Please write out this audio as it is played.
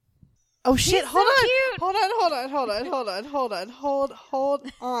Oh shit, hold so on. cute. Hold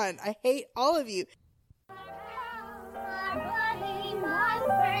on. I hate all of you. My buddy, my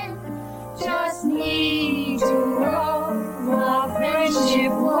friend, just need to know our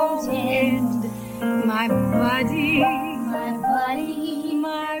friendship won't end. My buddy, my buddy,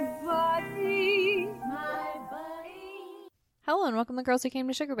 my buddy, my buddy. Hello and welcome to Girls Who Came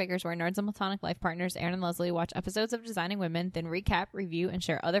to Sugar Bakers, where nerds and platonic life partners Aaron and Leslie watch episodes of Designing Women, then recap, review, and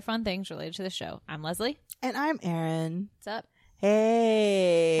share other fun things related to the show. I'm Leslie. And I'm Aaron. What's up?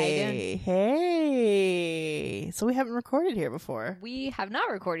 Hey. How you doing? Hey. So we haven't recorded here before. We have not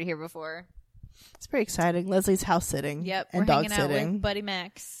recorded here before. It's pretty exciting. Leslie's house sitting. Yep, and we're dog hanging out sitting. with Buddy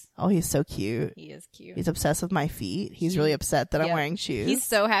Max. Oh, he's so cute. He is cute. He's obsessed with my feet. He's really upset that I'm Yep. wearing shoes. He's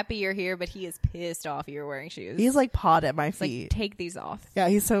so happy you're here, but he is pissed off you're wearing shoes. He's like pawed at my It's feet. like, take these off. Yeah,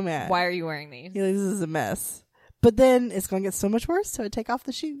 he's so mad. Why are you wearing these? He like, this is a mess. But then it's going to get so much worse, so I take off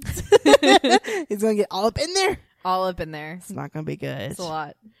the shoes. He's going to get all up in there. All up in there. It's not going to be good. It's a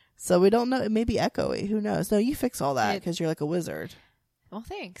lot. So we don't know. It may be echoey. Who knows? No, you fix all that It- because you're like a wizard. Well,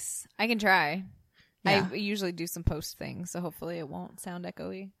 thanks. I can try. Yeah. I usually do some post things, so hopefully it won't sound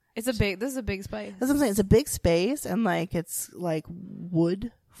echoey. This is a big space. That's what I'm saying. It's a big space and like it's like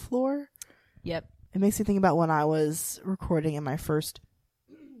wood floor. Yep. It makes me think about when I was recording in my first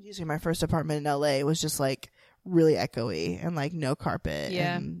apartment in LA. It was just like really echoey and like no carpet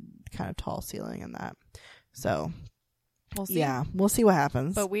Yeah. and kind of tall ceiling and that. So We'll see. yeah, we'll see what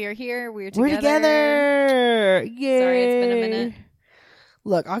happens. But we are here. We're together. We're together. Yay. Sorry, it's been a minute.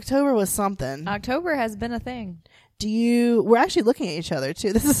 Look, October was something. October has been a thing. We're actually looking at each other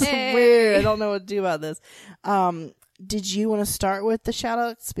too. This is Hey. weird. I don't know what to do about this. Did you want to start with the shout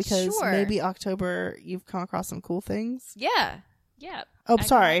outs? Because Sure. maybe October you've come across some cool things. Yeah. Yeah. Oh, I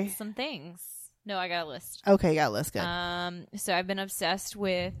sorry. got some things. No, I got a list. Okay, got a list. Good. So I've been obsessed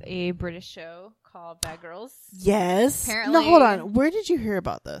with a British show called Bad Girls. Yes. apparently- No, hold on. Where did you hear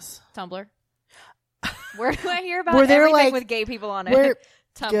about this? Tumblr. Where do I hear about Were there, everything like- with gay people on Where? it?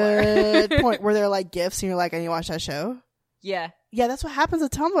 Tumblr. Good point. Were there like gifts and you're like, I need to watch that show? Yeah. Yeah, that's what happens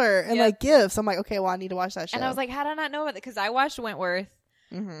with Tumblr and Yep. like gifts. I'm like, okay, well, I need to watch that show. And I was like, how did I not know about it? Because I watched Wentworth.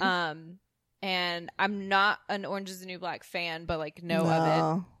 Mhm. And I'm not an Orange is the New Black fan, but like know of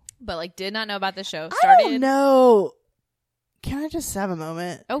No. it. But like did not know about the show. I don't know. Can I just have a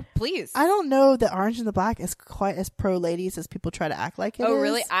moment? Oh, please. I don't know that Orange and the Black is quite as pro ladies as people try to act like it Oh, is.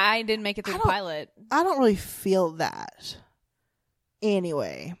 really? I didn't make it through I the don't- pilot. I don't really feel that.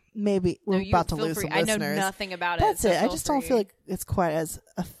 Anyway, maybe we're No, you about to feel lose free. some I know listeners. nothing about it. That's so it. I feel just don't free. feel like it's quite as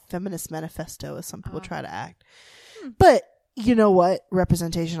a feminist manifesto as some people Oh. try to act. But you know what?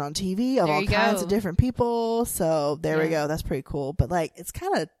 Representation on TV of There all you kinds go. of different people. So there we Yeah. go. That's pretty cool. But like, it's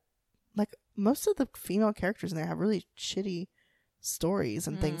kind of like most of the female characters in there have really shitty stories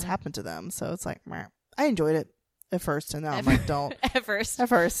and things Mm. happen to them. So it's like, meh. I enjoyed it at first, and now I'm At like, don't. At first. At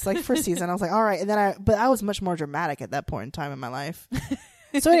first, like first season, I was like, all right, and then but I was much more dramatic at that point in time in my life.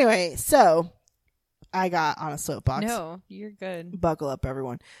 So anyway, I got on a soapbox. No, you're good. Buckle up,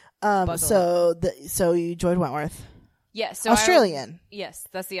 everyone. Buckle So you enjoyed Wentworth, Yes. So Australian. yes,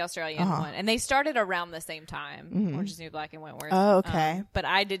 that's the Australian Uh-huh. one. And they started around the same time. Mhm. Orange is the New Black and Wentworth. Oh, okay. But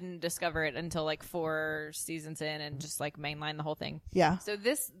I didn't discover it until like 4 seasons in and just like mainline the whole thing. Yeah, So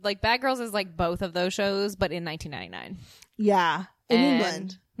this, like Bad Girls is like both of those shows, but in 1999. yeah, in And-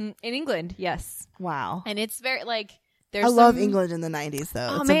 England. In England, yes. Wow, And it's very like, there's I love some- England in the '90s though.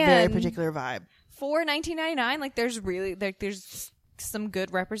 Oh, It's a very man. particular vibe. For 1999, like there's really, like there's some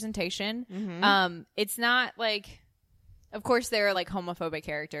good representation. Mhm. It's not like, of course there are like homophobic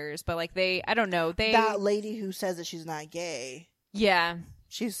characters, but like I don't know, That lady who says that she's not gay, yeah.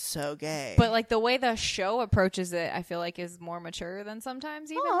 she's so gay. But like the way the show approaches it, I feel like is more mature than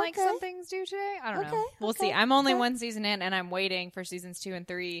sometimes even Oh, like okay. some things do today. I don't know. Okay, We'll okay, see. I'm only okay. 1 season in, and I'm waiting for seasons 2 and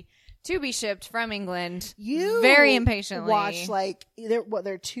 3 to be shipped from England. you very impatiently watch like there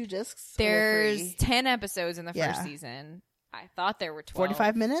are 2 discs. Or there are There's 3? 10 episodes in the Yeah. first season. I thought there were 12.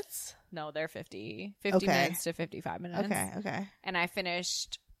 45 minutes. No, they're 50 Okay. minutes to 55 minutes. Okay. And I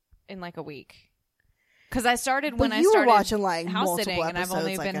finished in like a week. Because I started But when I you started were watching like house multiple sitting, and episodes I've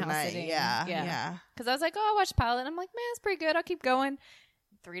only like been a house night. sitting. Yeah. Because I was like, oh, I watched the pilot. And I'm like, man, it's pretty good. I'll keep going.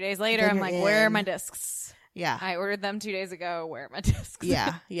 3 days later, Then I'm you're like, where are in. my discs? Yeah. I ordered them 2 days ago. Where are my discs?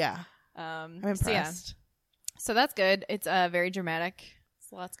 Yeah. I'm I'm impressed. So that's good. It's very dramatic.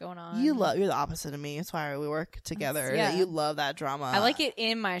 There's lots going on. You're the opposite of me. That's why we work together. Yeah. That you love that drama. I like it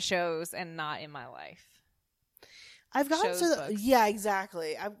in my shows and not in my life. I've gotten shows, so books. yeah,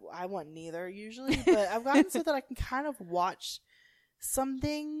 exactly. I want neither usually, but I've gotten so that I can kind of watch some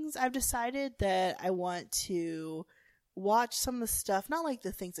things. I've decided that I want to watch some of the stuff, not like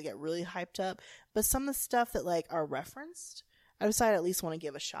the things that get really hyped up, but some of the stuff that like are referenced, I decided I at least want to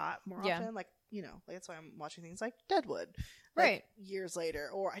give a shot more often. Like, you know, like that's why I'm watching things like Deadwood, like, Right. years later.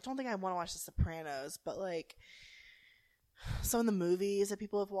 Or I don't think I want to watch The Sopranos, but like some of the movies that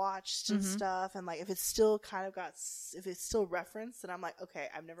people have watched and stuff, and like if it's still kind of if it's still referenced, then I'm like, okay,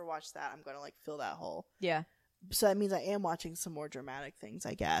 I've never watched that. I'm gonna like fill that hole. Yeah. So that means I am watching some more dramatic things,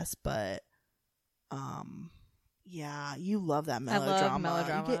 I guess. But yeah, you love that melodrama. love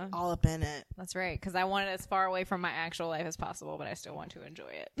melodrama. You get all up in it. That's right. Because I want it as far away from my actual life as possible, but I still want to enjoy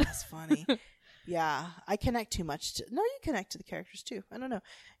it. That's funny. Yeah, I connect too much to. No, you connect to the characters too. I don't know.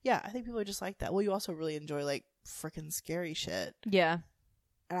 Yeah, I think people are just like that. Well, you also really enjoy like freaking scary shit, Yeah.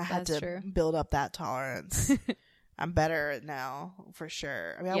 and I had That's to true. build up that tolerance. I'm better now for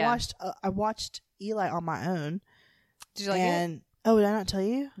sure. I mean, Yeah. I watched Eli on my own. Did you like it? and oh, did I not tell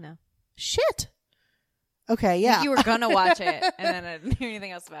you? No. Shit. Okay, yeah. You were going to watch it, and then I didn't hear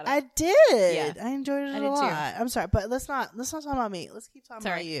anything else about it. I did. Yeah. I enjoyed it I a did too. lot. I'm sorry, but let's not talk about me. Let's keep talking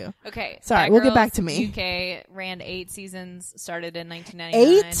Sorry. about you. Okay. Sorry, Bad we'll get Girls back to me. UK ran 8 seasons, started in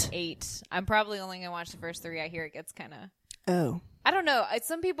 1999. 8? I'm probably only going to watch the first 3. I hear it gets kind of... Oh. I don't know.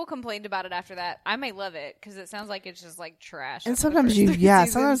 Some people complained about it after that. I may love it because it sounds like it's just like trash. And after the sometimes first you, 3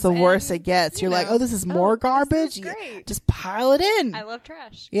 sometimes the seasons, worse and, it gets. you You're like, know, oh, this is more garbage. This is great. Just pile it in. I love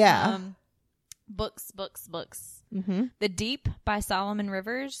trash. Yeah. Books. Mm-hmm. The Deep by Solomon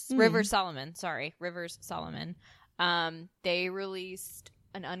Rivers. Rivers Solomon. They released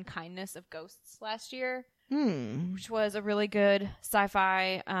An Unkindness of Ghosts last year, which was a really good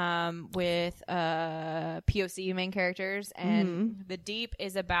sci-fi with POC main characters. And The Deep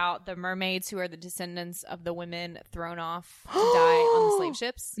is about the mermaids who are the descendants of the women thrown off to die on the slave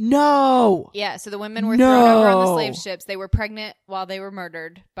ships. No. Yeah, so the women were thrown over on the No. slave ships. They were pregnant while they were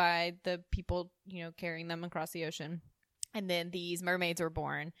murdered by the people, carrying them across the ocean. And then these mermaids were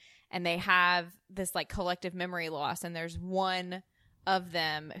born, and they have this like collective memory loss. And there's one of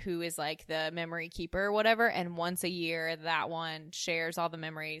them who is like the memory keeper or whatever. And once a year, that one shares all the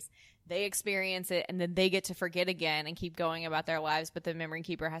memories. They experience it, and then they get to forget again and keep going about their lives. But the memory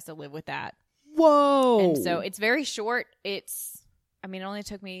keeper has to live with that. Whoa. And so it's very short. It only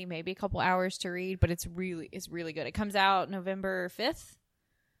took me maybe a couple hours to read, but it's really good. It comes out November 5th.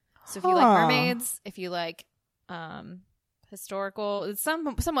 So if you like mermaids, if you like historical, it's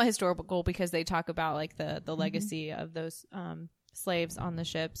somewhat historical because they talk about like the legacy of those slaves on the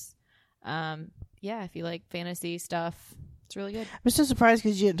ships. If you like fantasy stuff, it's really good. I'm so surprised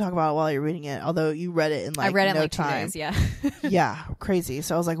because you didn't talk about it while you're reading it, although you read it in like I read it no in like time. 2 days, yeah. Yeah, crazy.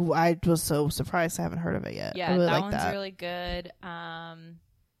 So I was like, I was so surprised I haven't heard of it yet. Yeah, I really that like one's that. really good.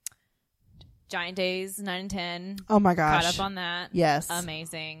 Giant Days 9 and 10. Oh my gosh. Caught up on that. Yes.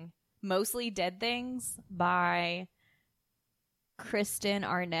 Amazing. Mostly Dead Things by Kristen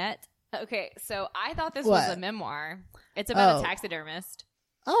Arnett. Okay, so I thought this was a memoir. It's about a taxidermist.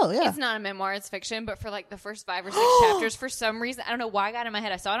 Oh, yeah. It's not a memoir, it's fiction, but for like the first 5 or 6 chapters, for some reason, I don't know why I got it in my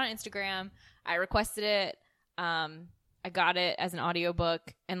head. I saw it on Instagram. I requested it. I got it as an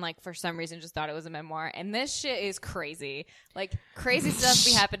audiobook, and like for some reason just thought it was a memoir. And this shit is crazy. Like crazy stuff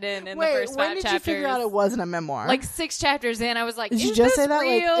be happening in the first 5 when did chapters. you figure out it wasn't a memoir? Like 6 chapters in, I was like, did you is just this say that?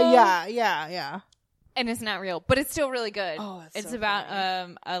 real? Like, yeah. And it's not real, but it's still really good. Oh, that's it's so about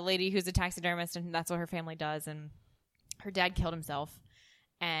funny. a lady who's a taxidermist, and that's what her family does. And her dad killed himself,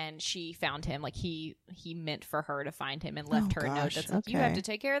 and she found him. Like he meant for her to find him, and left her a note gosh, that's like, "You okay. have to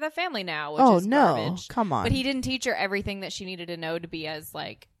take care of the family now." Which Oh, is no. garbage. Come on. But he didn't teach her everything that she needed to know to be as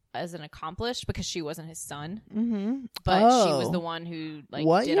an accomplished, because she wasn't his son. Mm-hmm. But she was the one who like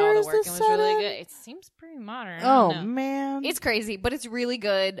What did year all the is work and this was set really in? good. It seems pretty modern. I Oh, don't know. man. It's crazy, but it's really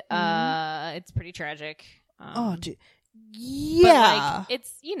good. It's pretty tragic. Oh, dude. But Yeah. like,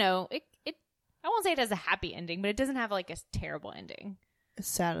 it's, it I won't say it has a happy ending, but it doesn't have like a terrible ending. It's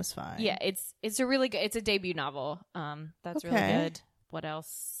satisfying. Yeah, it's a really good, it's a debut novel. That's really Okay. good. What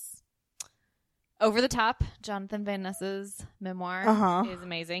else? Over the Top, Jonathan Van Ness's memoir is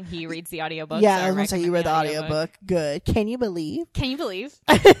amazing. He reads the audiobook. Yeah, so I was going to say you read the audiobook. Good. Can you believe? Can you believe?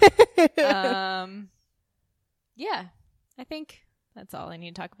 Yeah, I think that's all I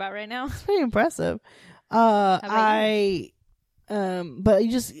need to talk about right now. It's pretty impressive. about But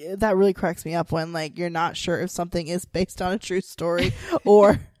you just, that really cracks me up when like you're not sure if something is based on a true story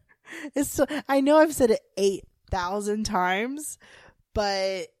or it's so, I know I've said it 8,000 times,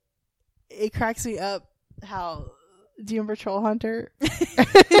 but it cracks me up how, do you remember Troll Hunter?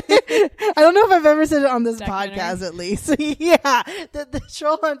 I don't know if I've ever said it on this Documentary. podcast, at least. Yeah. The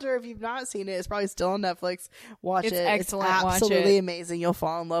Troll Hunter, if you've not seen it, it's probably still on Netflix. Watch It's it. excellent. It's Watch absolutely it. amazing. You'll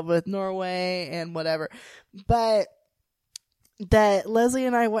fall in love with Norway and whatever. But that Leslie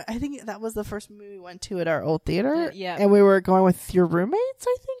and I went. I think that was the first movie we went to at our old theater. Yeah. And we were going with your roommates,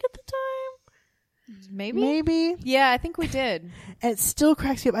 I think, at the time. Maybe. Yeah, I think we did. And it still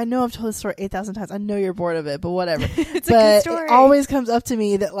cracks me up. I know I've told this story 8,000 times. I know you're bored of it, but whatever. It's but a good story. It always comes up to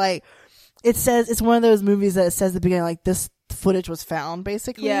me that, like, it says, it's one of those movies that it says at the beginning, like, this footage was found,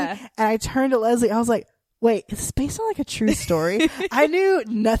 basically. Yeah. And I turned to Leslie. I was like, wait, is this based on, like, a true story? I knew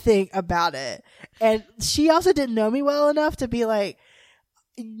nothing about it. And she also didn't know me well enough to be like,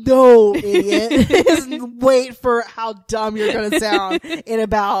 no, idiot. Just wait for how dumb you're going to sound in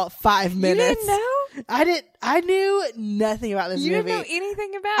about 5 minutes. You didn't know? I knew nothing about this movie. You didn't know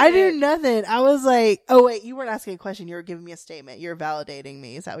anything about it. I knew nothing. I was like, oh wait, you weren't asking a question. You were giving me a statement. You're validating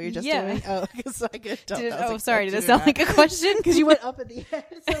me. Is that what you're just doing? Oh, so I could tell. Sorry. Did it sound like a question? Because you went up at the end.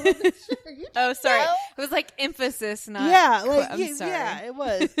 So I wasn't sure. You Oh, sorry. know? It was like emphasis, not. Yeah, like I'm sorry. yeah, it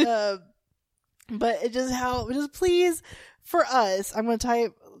was. But it just just please for us. I'm going to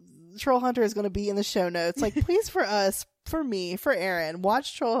type. Troll Hunter is going to be in the show notes. Like, please for us, for me, for Aaron,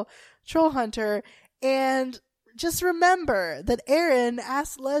 watch Troll Hunter, and just remember that Aaron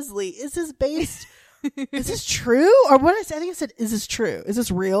asked Leslie, "Is this based? Is this true?" Or what I said? I think I said, "Is this true? Is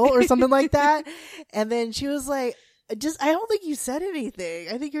this real?" Or something like that. And then she was like, I don't think you said anything.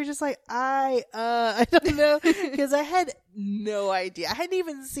 I think you're just like, I don't know, because I had no idea. I hadn't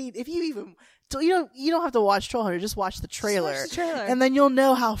even seen. If you even. You don't have to watch Troll Hunter. Just watch the trailer. Just watch the trailer. And then you'll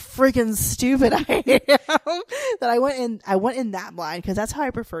know how freaking stupid I am that I went in that blind, because that's how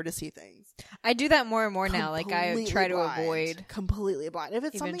I prefer to see things. I do that more and more now. Like, I Completely try to blind. avoid. Completely blind. If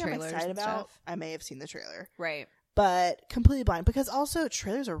it's even something I'm trailers excited and about, stuff. I may have seen the trailer. Right. But completely blind, because also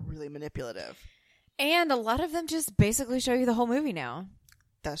trailers are really manipulative. And a lot of them just basically show you the whole movie now.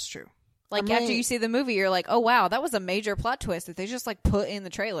 That's true. Like, after you see the movie, you're like, oh, wow, that was a major plot twist that they just, like, put in the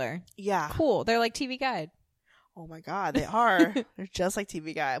trailer. Yeah. Cool. They're like TV Guide. Oh my God, they are. They're just like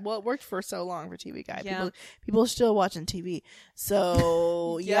TV Guide. Well, it worked for so long for TV Guide. Yeah. People are still watching TV.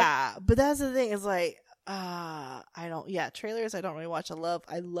 So Yep. yeah, but that's the thing. Is like, trailers I don't really watch.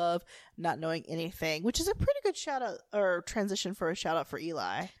 I love not knowing anything, which is a pretty good shout out or transition for a shout out for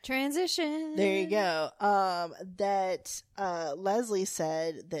Eli. Transition. There you go. That Leslie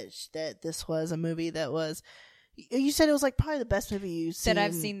said that this was a movie that was. You said it was like probably the best movie you've seen that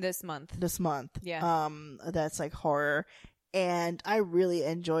I've seen this month. Yeah. That's like horror, and I really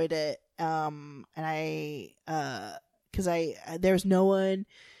enjoyed it. And I because there was no one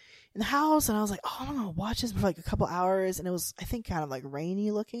in the house, and I was like, oh, I'm gonna watch this for like a couple hours, and it was, I think, kind of like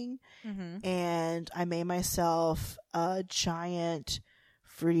rainy looking, and I made myself a giant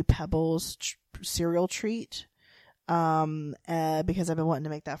Fruity Pebbles cereal treat, because I've been wanting to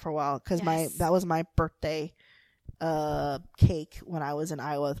make that for a while, because that was my birthday cake when I was in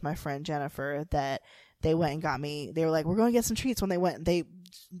Iowa with my friend Jennifer, that they went and got me. They were like, we're going to get some treats. When they went, they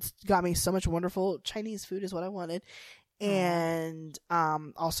got me so much wonderful Chinese food is what I wanted. And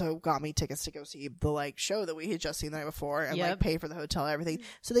also got me tickets to go see the like show that we had just seen the night before, and like pay for the hotel and everything.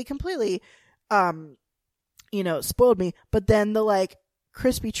 So they completely spoiled me. But then the like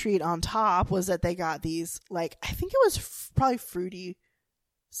crispy treat on top was that they got these, like, I think it was probably fruity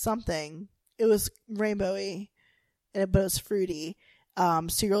something. It was rainbowy, but it was fruity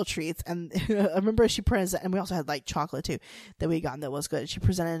cereal treats. And I remember she presented, and we also had like chocolate too that we got that was good. She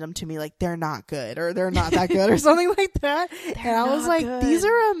presented them to me like, they're not good, or they're not that good, or something like that. And I was like, good. These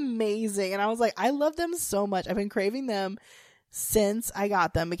are amazing. And I was like, I love them so much. I've been craving them since I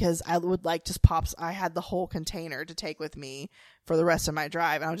got them, because I would like just pops. I had the whole container to take with me for the rest of my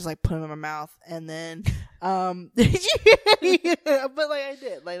drive, and I would just like put them in my mouth, and then but like I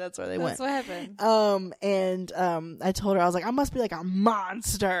did, like that's where they went. That's what happened. I told her, I was like, I must be like a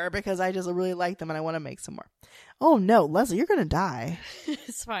monster because I just really like them and I want to make some more. Oh no, Leslie, you're gonna die.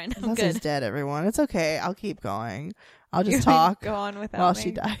 It's fine. I'm Leslie's good. dead, everyone. It's okay. I'll keep going. I'll just talk. Go on without while me.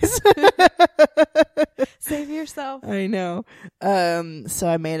 she dies. Save yourself. I know. So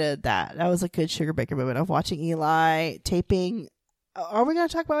I made that. That was a good sugar baker moment of watching Eli taping. Are we going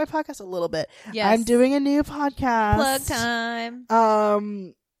to talk about my podcast a little bit? Yes. I'm doing a new podcast. Plug time.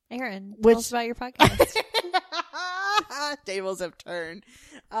 Aaron, tell us about your podcast. Tables have turned.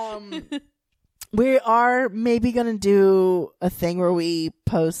 We are maybe going to do a thing where we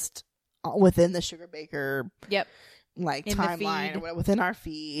post within the Sugar Baker. Yep. Like in timeline or within our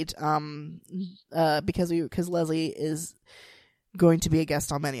feed, because Leslie is going to be a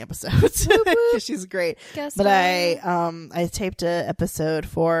guest on many episodes because she's great. I taped a episode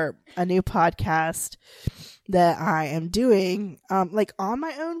for a new podcast that I am doing, like on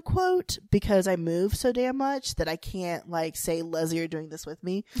my own quote, because I move so damn much that I can't like say, Leslie, you're doing this with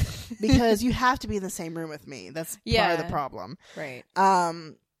me, because you have to be in the same room with me. That's part of the problem. Right.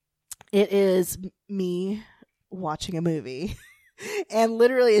 It is me watching a movie and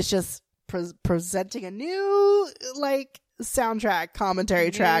literally it's just presenting a new like soundtrack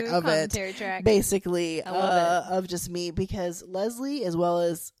commentary track of commentary it track. basically I love it. of just me, because Leslie, as well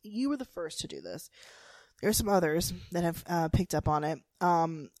as you, were the first to do this. There's some others that have picked up on it.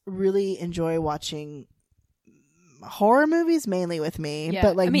 Really enjoy watching horror movies mainly with me, Yeah.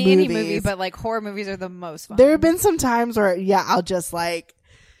 but like I mean, movies. any movie, but like horror movies are the most fun. There have been some times where I'll just like,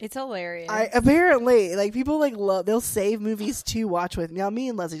 It's hilarious. apparently like people like love, they'll save movies to watch with me. Now me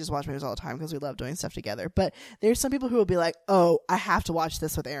and Leslie just watch movies all the time because we love doing stuff together, but there's some people who will be like, oh, I have to watch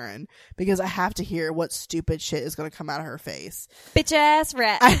this with Erin because I have to hear what stupid shit is going to come out of her face. Bitch ass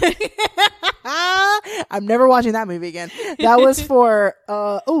rat. I'm never watching that movie again. That was for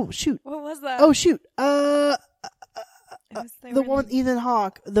oh shoot What was that? oh shoot It was- they the were one with Ethan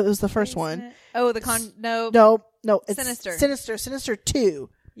Hawke. That was the first one. basement. Oh, no. No, it's Sinister. Sinister 2,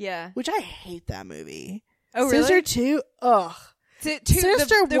 Yeah. which I hate that movie. Oh, really? Sinister 2, ugh.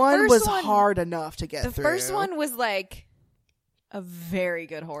 Sinister the 1 first was one- hard enough to get The through. first one was like a very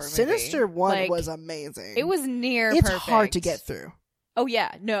good horror movie. Sinister 1 Like, was amazing. It was near It's perfect. hard to get through, Oh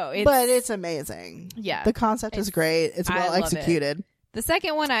yeah, no, but it's amazing. yeah. The concept is great. It's I well love it. executed. The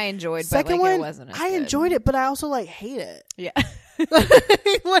second one I enjoyed, Second but like one, it wasn't as I good. enjoyed it, but I also like hate it. Yeah.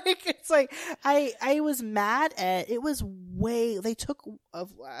 Like it's like I was mad at it. Was way they took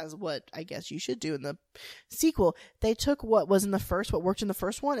of as what I guess you should do in the sequel. They took what was in the first, what worked in the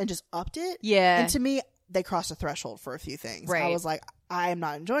first one, and just upped it. Yeah. And to me, they crossed a threshold for a few things. I Right. was like, I am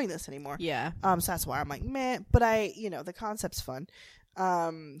not enjoying this anymore. Yeah. So that's why I'm like, man. But the concept's fun.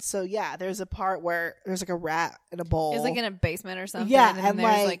 So yeah, there's a part where there's like a rat in a bowl. It's like in a basement or something. Yeah, and and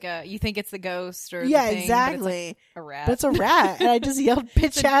there's like- a you think it's the ghost or yeah, the thing, exactly. But it's like a rat. But it's a rat, and I just yelled,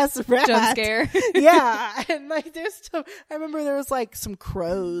 "Bitch ass rat!" Jump scare. Yeah, and like there's some, I remember there was like some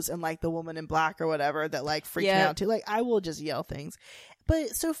crows and like the woman in black or whatever that like freaked me Yep. out too. Like I will just yell things, but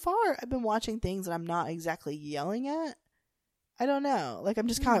so far I've been watching things that I'm not exactly yelling at. I don't know. Like I'm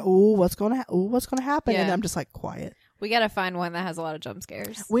just kind of, ooh, what's going to happen, and Yeah. I'm just like quiet. We gotta find one that has a lot of jump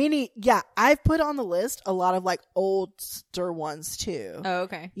scares. I've put on the list a lot of like older ones too. Oh,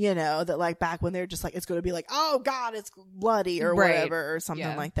 okay. That like back when they're just like, it's going to be like, oh God, it's bloody or Right. whatever or something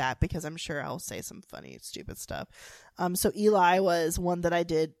Yeah. like that, because I'm sure I'll say some funny, stupid stuff. So Eli was one that I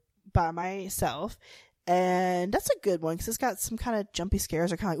did by myself, and that's a good one because it's got some kind of jumpy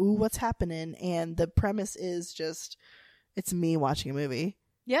scares or kind of like, ooh, what's happening? And the premise is just, it's me watching a movie.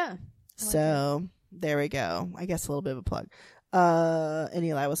 Yeah. So there we go. I guess a little bit of a plug. And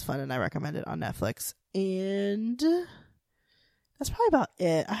Eli was fun, and I recommend it on Netflix. And that's probably about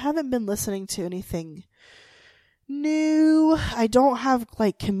it. I haven't been listening to anything new. I don't have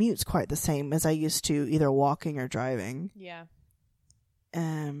like commutes quite the same as I used to, either walking or driving. Yeah.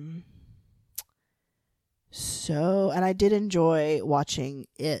 So, and I did enjoy watching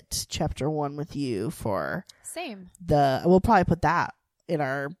It Chapter 1 with you for Same. we'll probably put that in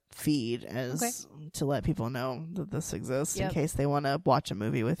our feed as Okay. to let people know that this exists in Yep. case they want to watch a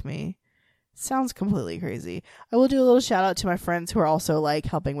movie with me. Sounds completely crazy. I will do a little shout out to my friends who are also like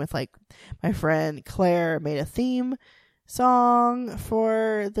helping with, like my friend Claire made a theme song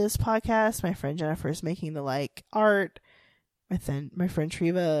for this podcast. My friend Jennifer is making the like art. My friend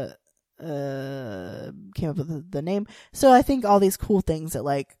Treva came up with the name. So I think all these cool things that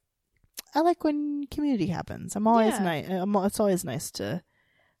like, I like when community happens. I'm always Yeah. nice. It's always nice to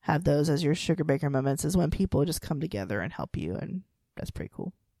have those as your sugar baker moments, is when people just come together and help you, and that's pretty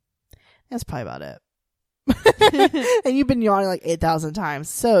cool. That's probably about it. And you've been yawning like 8,000 times.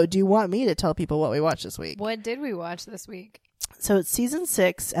 So do you want me to tell people what we watched this week? What did we watch this week? So it's season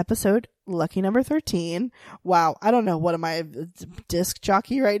 6, episode lucky number 13. Wow. I don't know. What am I, a disc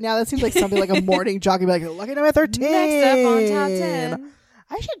jockey right now? That seems like something like a morning jockey, like lucky number 13. Next up on top 10.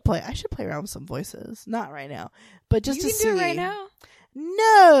 I should play around with some voices. Not right now, but just You to can see. do it right now.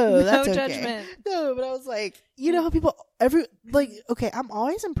 No, that's No okay. judgment. No, but I was like, how people okay, I'm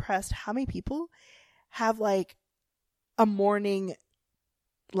always impressed how many people have like a morning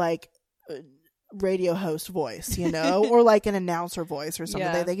like radio host voice, or like an announcer voice or something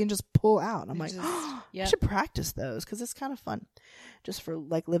Yeah. that they can just pull out. And I'm like, Just- I yep. should practice those because it's kind of fun just for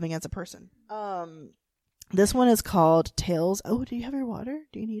like living as a person. This one is called Tales. Oh, do you have your water?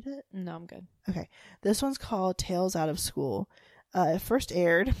 Do you need it? No, I'm good. Okay. This one's called Tales Out of School. It first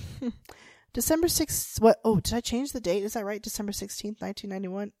aired December 6th. What? Oh, did I change the date? Is that right? December 16th,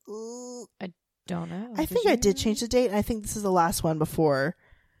 1991? Ooh. Don't know. I think I did change the date, and I think this is the last one before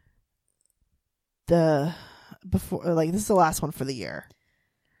this is the last one for the year.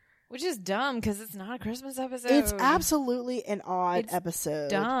 Which is dumb because it's not a Christmas episode. It's absolutely an odd It's episode.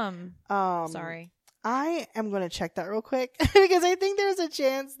 dumb. Sorry. I am going to check that real quick because I think there's a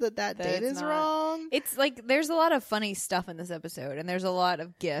chance that date it's is not. wrong. It's like there's a lot of funny stuff in this episode, and there's a lot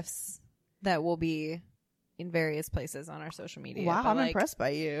of gifs that will be in various places on our social media. Wow, but, I'm like, impressed by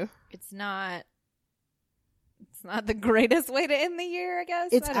you. It's not the greatest way to end the year, I guess.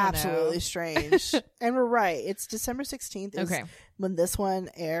 It's I don't absolutely know. strange. And we're right. It's December 16th is Okay. when this one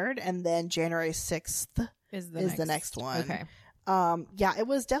aired, and then January 6th Is the next one. Okay. Yeah, it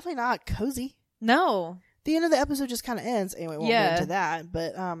was definitely not cozy. No. The end of the episode just kind of ends. Anyway, we won't Yeah. get into that.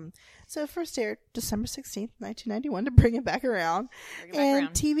 But so it first aired December 16th, 1991, to bring it back around. Bring it back And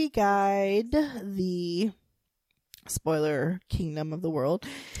around. TV Guide, the spoiler kingdom of the world,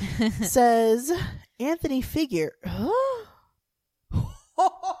 says Anthony Figure. I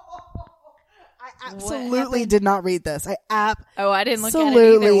absolutely happened? did not read this. I Oh, I didn't look at it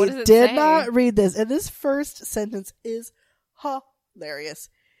either. What absolutely does it did say? not read this. And this first sentence is hilarious.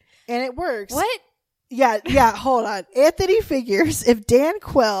 And it works. What? Yeah, hold on. Anthony figures if Dan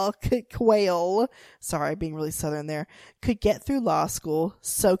Quayle, sorry, being really southern there, could get through law school,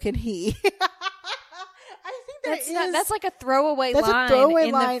 so can he. I think That's like a throwaway That's a line throwaway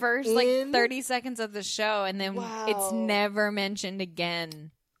in line the first in- like 30 seconds of the show, and then Wow. it's never mentioned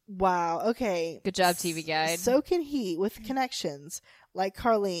again. Wow, okay. Good job, TV Guide. So can he, with connections like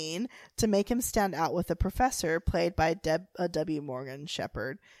Carlene, to make him stand out with a professor played by W. Morgan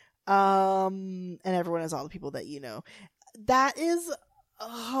Shepherd. And everyone is all the people that you know. That is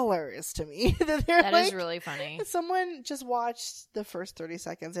hilarious to me. That they're That like, is really funny. someone just watched the first 30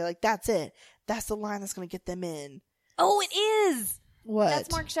 seconds. They're like, that's it. That's the line that's going to get them in. Oh, it is. What?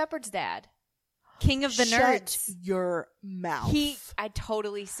 That's Mark Shepard's dad. King of the Shut Nerds. your mouth. I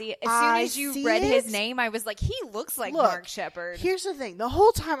totally see it. As I soon as you see read it. his name, I was like, he looks like Look, Mark Shepard. Here's the thing. The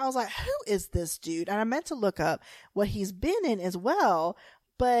whole time I was like, who is this dude? And I meant to look up what he's been in as well.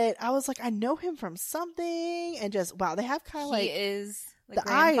 But I was like, I know him from something. And just, wow, they have kind of He like, is the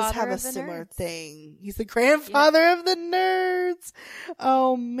eyes grandfather have a of the similar nerds. thing. He's the grandfather of the nerds.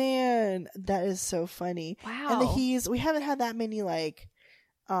 Oh man, that is so funny. Wow. And we haven't had that many like,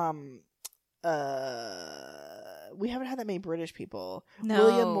 we haven't had that many British people. No.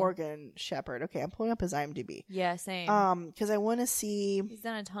 William Morgan Shepherd. Okay, I'm pulling up his IMDb. Yeah, same. Because I want to see. He's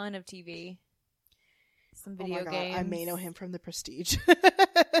done a ton of TV. Some Oh video my God, games. I may know him from The Prestige.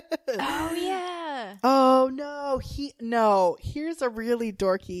 Oh, yeah. Oh no, here's a really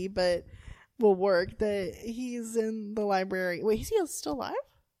dorky but will work that he's in the library. Wait, is he still alive?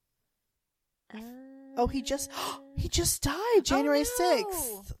 Oh, he just died January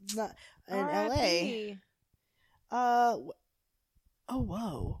 6th. Not in LA. Oh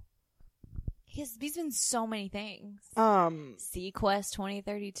whoa. He's been in so many things. Sequest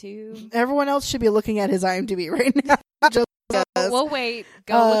 2032. Everyone else should be looking at his IMDb right now. Just us. We'll wait.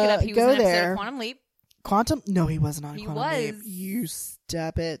 Go look it up. He was go in an episode there. of Quantum Leap. Quantum? No, he wasn't on He Quantum Leap. was. You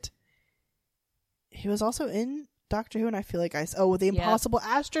step it. He was also in Doctor Who, and I feel like The Impossible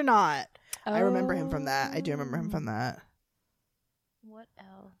Astronaut. I remember him from that. I do remember him from that. What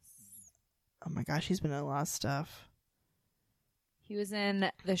else? Oh my gosh, he's been in a lot of stuff. He was in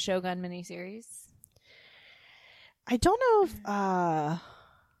the Shogun miniseries. I don't know if I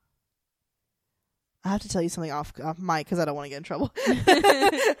have to tell you something off mic because I don't want to get in trouble.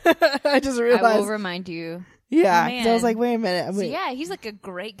 I just I realized. will remind you. Yeah, Oh, 'cause I was man. like, wait a minute. So Wait. yeah, he's like a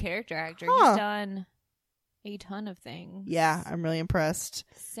great character actor. Huh. He's done a ton of things. Yeah, I'm really impressed.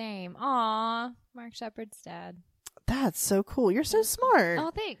 Same. Aw, Mark Shepard's dad. That's so cool. You're so smart.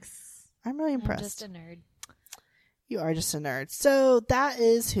 Oh, thanks. I'm really I'm impressed. just a nerd. You are just a nerd. So that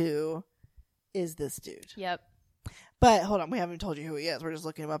is who is this dude. Yep. But hold on, we haven't told you who he is. We're just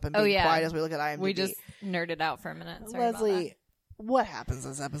looking him up and being quiet as we look at IMDb. We just nerded out for a minute. Sorry Leslie, what happens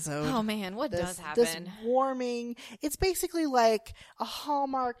this episode? about that. Oh man, what does This happen? warming. It's basically like a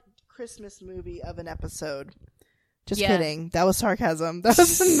Hallmark Christmas movie of an episode. Just Yeah. kidding. That was sarcasm. That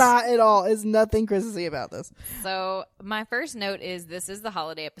was not at all. There's nothing Christmassy about this. So my first note is this is the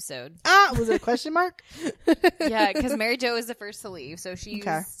holiday episode. Was it a question mark? Yeah, because Mary Jo is the first to leave, so she's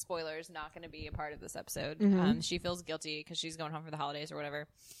Okay. spoilers not going to be a part of this episode. Mhm. She feels guilty because she's going home for the holidays or whatever.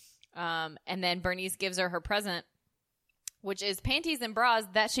 And then Bernice gives her present, which is panties and bras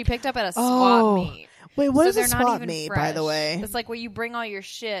that she picked up at a swap meet. Wait, what So is they're a not swap even meet, fresh. by the way? It's like where you bring all your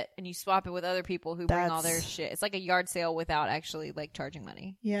shit and you swap it with other people who bring all their That's- shit. It's like a yard sale without actually like charging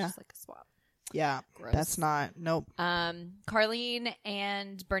money. Yeah. It's just like a swap. Yeah. Gross. That's not. Nope. Carlene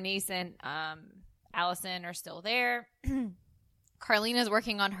and Bernice and Allison are still there. Carlene is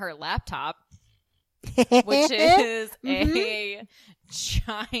working on her laptop, which is a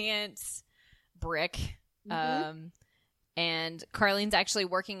giant brick. And Carlene's actually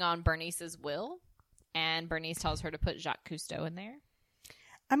working on Bernice's will, and Bernice tells her to put Jacques Cousteau in there.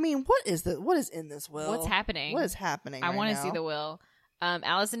 I mean, what is in this will? What's happening? What is happening? I right want to now? see the will.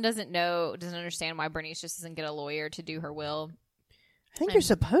 Allison doesn't understand why Bernice just doesn't get a lawyer to do her will. I think you're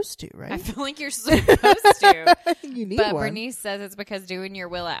supposed to, right? I feel like you're supposed to. You need But one. Bernice says it's because doing your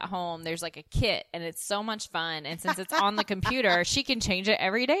will at home, there's like a kit and it's so much fun. And since it's on the computer, she can change it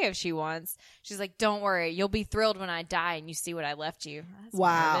every day if she wants. She's like, don't worry. You'll be thrilled when I die and you see what I left you. That's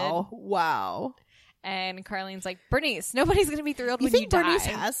Wow. morbid. Wow. And Carlene's like, Bernice, nobody's going to be thrilled You when think you die. Bernice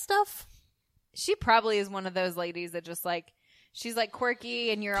has stuff? She probably is one of those ladies that just like, she's like quirky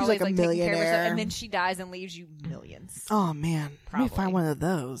and you're She's always like a like taking care of herself. millionaire. And then she dies and leaves you millions. Oh man, let me Probably. find one of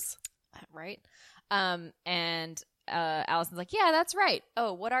those. Right? And Allison's like, yeah, that's right.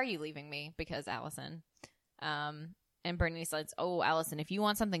 Oh, what are you leaving me? Because Allison. And Bernice says, oh, Allison, if you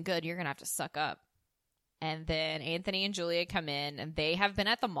want something good, you're going to have to suck up. And then Anthony and Julia come in, and they have been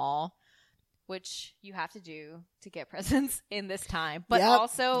at the mall, which you have to do to get presents in this time. But Yep,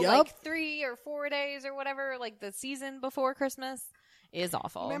 also, yep. like 3 or 4 days or whatever, like the season before Christmas is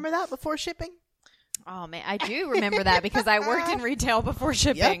awful. Remember that before shipping? Oh man, I do remember that because I worked in retail before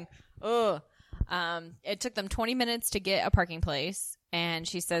shipping. Ugh. It took them 20 minutes to get a parking place, and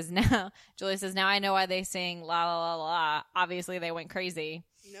she says Julia says, now I know why they sing la la la la. Obviously they went crazy.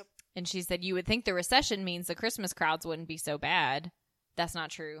 Nope. And she said, you would think the recession means the Christmas crowds wouldn't be so bad. That's not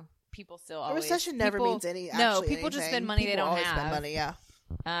true. People still A always recession never people- means any. No, actually people just anything. spend money they People don't always have. Spend money, yeah.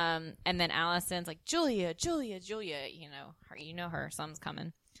 And then Allison's like, Julia, you know her, something's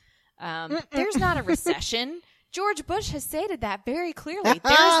coming. There's not a recession. George Bush has stated that very clearly.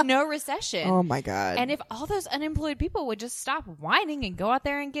 There's no recession. Oh my god! And if all those unemployed people would just stop whining and go out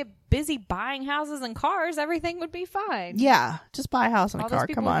there and get busy buying houses and cars, everything would be fine. yeah, just buy a house and All a those car.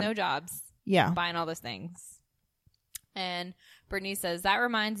 people Come on. with no jobs Yeah. buying all those things. And Brittany says, that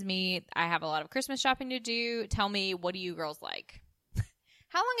reminds me, I have a lot of Christmas shopping to do. Tell me, what do you girls like?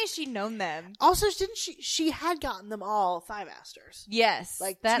 How long has she known them? Also, didn't she had gotten them all Thigh Masters Yes,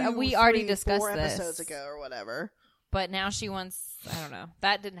 like that 2, we already 3, discussed 4 this episodes ago or whatever. But now she wants, I don't know.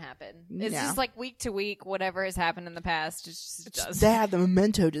 That didn't happen. It's Yeah. just like week to week, whatever has happened in the past, it just does. They had the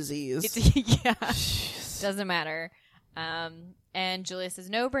memento disease. Yeah. Jeez. Doesn't matter. And Julia says,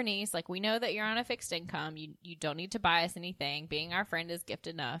 no, Bernice, like we know that you're on a fixed income. You don't need to buy us anything. Being our friend is gift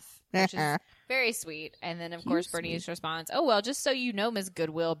enough, which is very sweet. And then, of course, Bernice responds, oh, well, just so you know, Ms.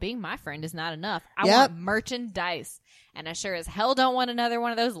 Goodwill, being my friend is not enough. I Yep. want merchandise. And I sure as hell don't want another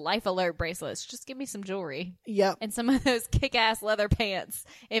one of those Life Alert bracelets. Just give me some jewelry Yep. and some of those kick-ass leather pants.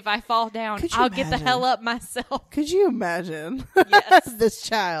 If I fall down, Could you I'll get the imagine? hell up myself. Could you imagine Yes. this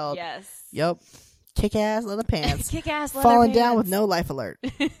child? Yes. Yep. Kick ass leather pants. Kick-ass leather Falling pants. down with no life alert.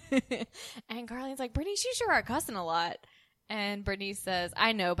 And Carlene's like, Bernice, you sure are cussing a lot. And Bernice says,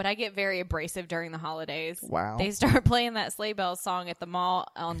 I know, but I get very abrasive during the holidays. Wow. They start playing that Sleigh Bells song at the mall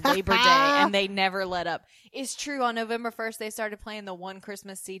on Labor Day, and they never let up. It's true. On November 1st, they started playing the one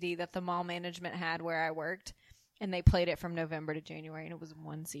Christmas CD that the mall management had where I worked. And they played it from November to January, and it was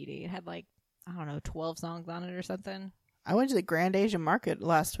one CD. It had like, I don't know, 12 songs on it or something. I went to the Grand Asian Market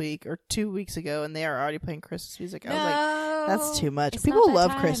last week or 2 weeks ago, and they are already playing Christmas music. I was like, that's too much. It's People not that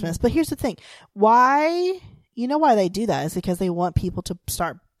love time. Christmas, but here's the thing: why? You know why they do that is because they want people to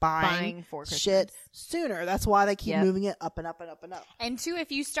start buying for Christmas. shit sooner. That's why they keep Yep. moving it up and up and up and up. And two,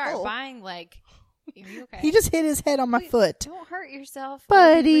 if you start Oh. buying, like, are you okay? He just hit his head on my foot, Don't hurt yourself,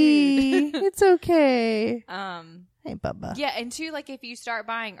 Don't be buddy. rude. It's okay. Hey, Bubba. yeah, and two, like if you start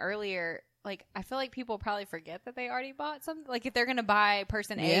buying earlier, like I feel like people probably forget that they already bought something. Like if they're gonna buy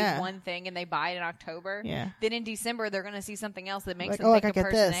person A Yeah. one thing and they buy it in October, Yeah. then in December they're gonna see something else that makes Like, them oh, think I of got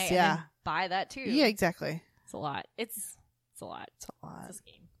person this, A and yeah. then buy that too. Yeah, exactly. It's a lot. It's a lot. It's a lot. It's a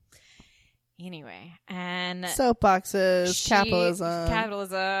scheme. Anyway, and Soapboxes,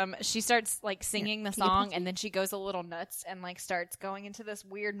 capitalism. She starts like singing the Can you song, please- and then she goes a little nuts and like starts going into this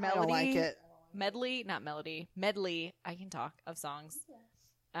weird I melody. don't like it. Medley. I can talk of songs.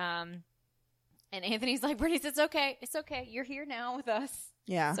 And Anthony's like, Bernice, it's okay. It's okay. You're here now with us.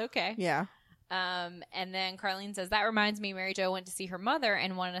 Yeah. It's okay. Yeah. And then Carlene says, that reminds me, Mary Jo went to see her mother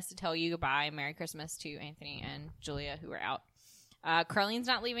and wanted us to tell you goodbye. Merry Christmas to Anthony and Julia, who are out. Carlene's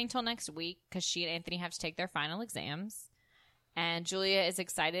not leaving till next week because she and Anthony have to take their final exams. And Julia is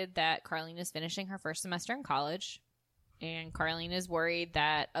excited that Carlene is finishing her first semester in college. and Carlene is worried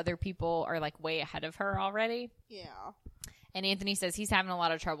that other people are like way ahead of her already. Yeah. And Anthony says he's having a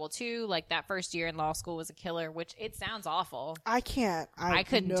lot of trouble too. Like that first year in law school was a killer, which it sounds awful. I can't. I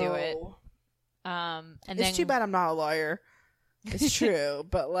couldn't do it. And it's too bad I'm not a lawyer. It's true,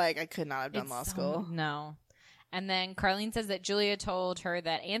 but like I could not have done law school. No. And then Carlene says that Julia told her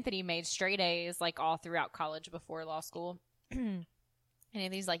that Anthony made straight A's like all throughout college before law school. And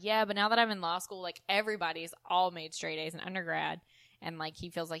Anthony's like, yeah, but now that I'm in law school, like everybody's all made straight A's in undergrad. And like he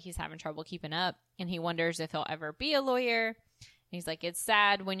feels like he's having trouble keeping up. And he wonders if he'll ever be a lawyer. And he's like, it's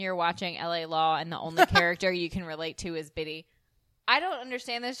sad when you're watching LA Law and the only character you can relate to is Biddy. I don't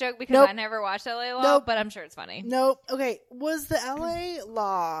understand this joke because I never watched LA Law, but I'm sure it's funny. Nope. Okay. Was the LA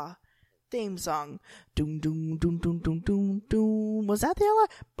Law theme song doom doom doom doom doom doom doom, was that the LA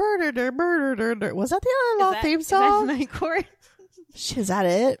was that the LA Law theme song? Is that Night Court? Is that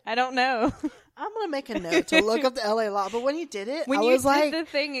it? I don't know. I'm gonna make a note to look up the LA Law, but when you did it, when I you was did like the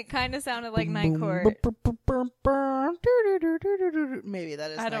thing, it kind of sounded like Night Court. Maybe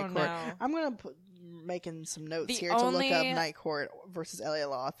that is I Night don't Court. know. I'm gonna making some notes The here to look only up Night Court versus LA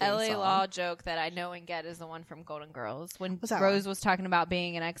Law theme LA song. Law joke that I know and get is the one from Golden Girls when What's that Rose one? was talking about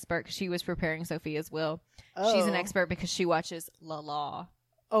being an expert because she was preparing Sophia's will. She's an Oh. expert because she watches La Law.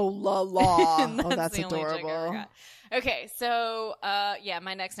 Oh, La Law. And Oh, that's the only joke I ever adorable. got. Okay, so yeah,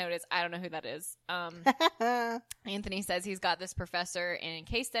 my next note is I don't know who that is. Anthony says he's got this professor in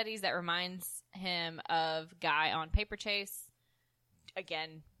case studies that reminds him of Guy on Paper Chase.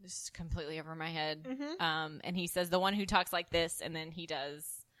 Again, this is completely over my head. Mm-hmm. And he says the one who talks like this, and then he does,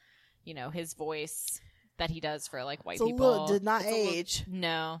 you know, his voice that he does for like white people. Did not It's age.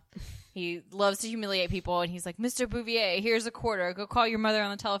 No. He loves to humiliate people, and he's like, Mr. Bouvier, here's a quarter. Go call your mother on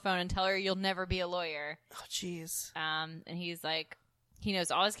the telephone and tell her you'll never be a lawyer. Oh, jeez. And he's like, he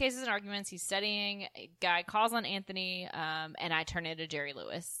knows all his cases and arguments. He's studying. A guy calls on Anthony, and I turn into Jerry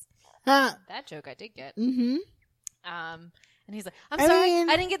Lewis. Huh. That joke I did get. Mm-hmm. And he's like, I'm sorry, mean-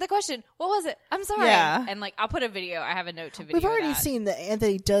 I didn't get the question. What was it? I'm sorry. Yeah. And like, I'll put a video. I have a note to video. We've already that. seen that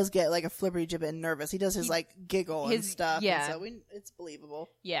Anthony does get like a flippery gibbet and nervous. He does his like giggle and his- stuff. yeah. And so it's believable.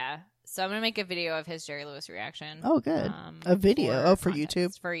 Yeah. So I'm going to make a video of his Jerry Lewis reaction. Oh, good. A video. For context.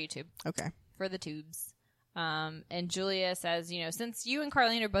 YouTube. For YouTube. Okay. For the tubes. And Julia says, you know, since you and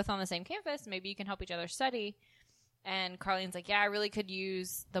Carlene are both on the same campus, maybe you can help each other study. And Carlene's like, yeah, I really could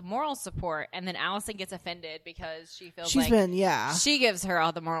use the moral support. And then Allison gets offended because she feels She's like been, yeah. she gives her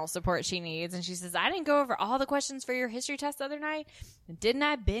all the moral support she needs. And she says, I didn't go over all the questions for your history test the other night. Didn't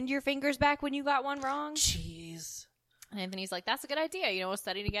I bend your fingers back when you got one wrong? Jeez. And Anthony's like, that's a good idea. You know, we'll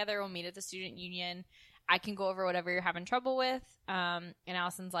study together. We'll meet at the student union. I can go over whatever you're having trouble with. And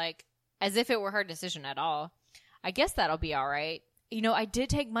Allison's like, as if it were her decision at all. I guess that'll be all right. You know, I did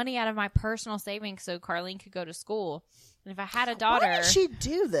take money out of my personal savings so Carlene could go to school. And if I had a daughter... Why did she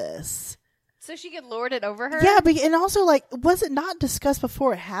do this? So she could lord it over her? Yeah, but, and also, like, was it not discussed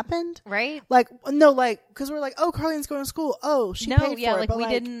before it happened? Right? Like, no, like, because we're like, oh, Carlene's going to school. Oh, she paid for it. Like but we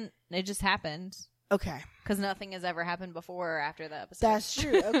didn't... It just happened. Okay. Because nothing has ever happened before or after the episode. That's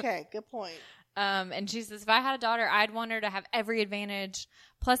true. Okay, good point. And she says, if I had a daughter, I'd want her to have every advantage.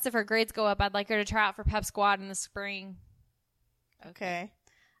 Plus, if her grades go up, I'd like her to try out for pep squad in the spring. Okay.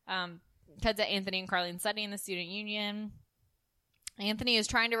 Cuts at Anthony and Carlene studying in the student union. Anthony is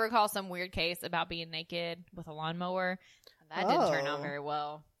trying to recall some weird case about being naked with a lawnmower. That didn't turn out very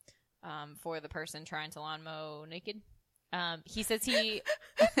well for the person trying to lawn mow naked. He says he...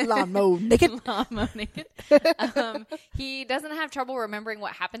 Lawnmower naked. Lawn mow naked. He doesn't have trouble remembering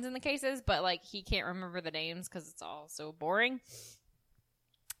what happens in the cases, but like he can't remember the names because it's all so boring.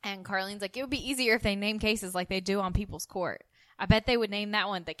 And Carlene's like, it would be easier if they name cases like they do on People's Court. I bet they would name that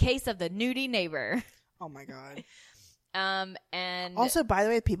one the case of the nudie neighbor. Oh my god. And Also, by the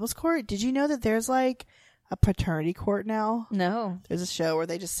way, People's Court, did you know that there's like a paternity court now? no, There's a show where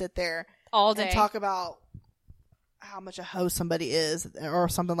they just sit there all day and talk about how much a hoe somebody is or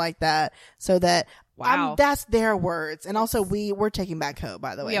something like that, so that Wow. that's their words. And also we're taking back hoe,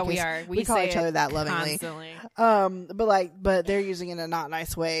 by the way. Yeah, in we case are. We call say each it other that lovingly. constantly. But they're using it in a not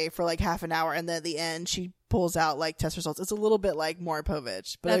nice way for like half an hour, and then at the end she pulls out like test results. It's a little bit like Maury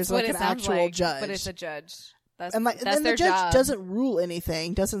Povich, but That's there's what like it an sounds actual like, judge. but it's a judge. That's and like that's and their the judge job. doesn't rule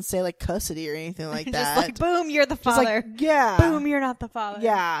anything, doesn't say like custody or anything like Just that. like boom, you're the Just father. like, yeah, Boom, you're not the father.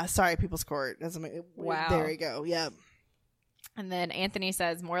 yeah. Sorry, People's Court doesn't make. Wow. There you go. Yep. And then Anthony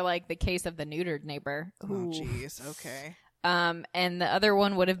says more like the case of the neutered neighbor. Oh jeez. Okay. And the other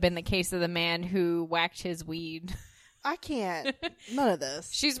one would have been the case of the man who whacked his weed I can't. None of this.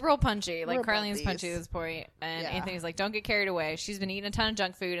 She's real punchy. Like, We're above Carlene's punchy at these. this point. And Yeah. Anthony's like, don't get carried away. She's been eating a ton of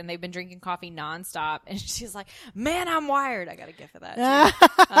junk food, and they've been drinking coffee nonstop. And she's like, man, I'm wired. I got a gift for that, too.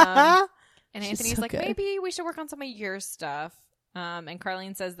 And She's Anthony's so like, good. maybe we should work on some of your stuff. And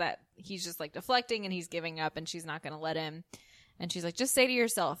Carlene says that he's just, like, deflecting and he's giving up, and she's not going to let him. And she's like, just say to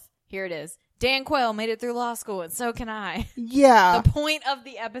yourself, here it is. Dan Quayle made it through law school, and so can I. Yeah. The point of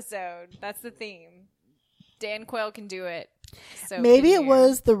the episode. That's the theme. Dan Quayle can do it. So Maybe can it you.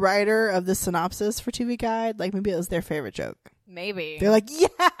 was the writer of the synopsis for TV Guide. Like, maybe it was their favorite joke. Maybe. They're like, yeah!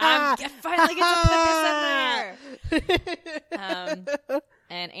 I finally get to put this in there.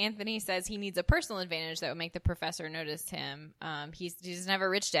 And Anthony says he needs a personal advantage that would make the professor notice him. He doesn't have a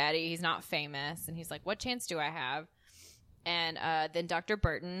rich daddy. He's not famous. And he's like, what chance do I have? And then Dr.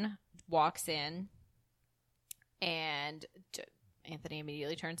 Burton walks in, and Anthony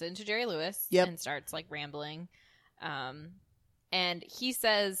immediately turns into Jerry Lewis and starts, like, rambling. And he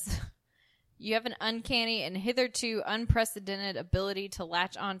says, you have an uncanny and hitherto unprecedented ability to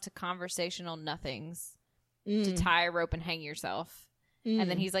latch on to conversational nothings, to tie a rope and hang yourself. And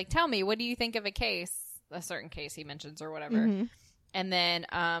then he's like, tell me, what do you think of a certain case he mentions or whatever. Mm-hmm. And then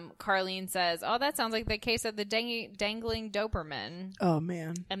Carlene says, oh, that sounds like the case of the dangling Doberman. Oh,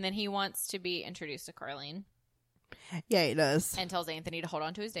 man. And then he wants to be introduced to Carlene Yeah, he does. and tells Anthony to hold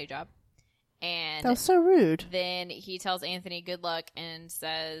on to his day job. And That was so rude. then he tells Anthony good luck and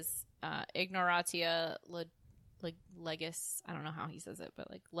says, ignoratia legis, I don't know how he says it, but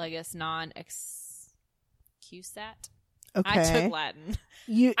like legis non excusat. Okay. I took Latin.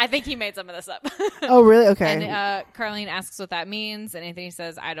 I think he made some of this up. Oh, really? Okay. And Carlene asks what that means, and Anthony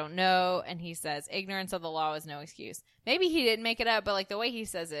says, I don't know. And he says, ignorance of the law is no excuse. Maybe he didn't make it up, but like the way he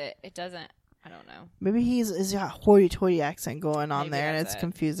says it, it doesn't, I don't know. Maybe he's got a hoity-toity accent going on Maybe there, and that's it's it.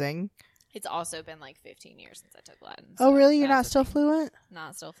 confusing. It's also been like 15 years since I took Latin. Oh, so really? You're not that's still a thing. fluent?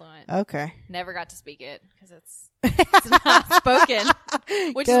 Not still fluent. Okay. Never got to speak it because it's not spoken,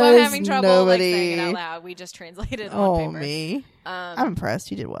 which is why I'm having trouble like saying it out loud. We just translated it on Oh, paper. me. I'm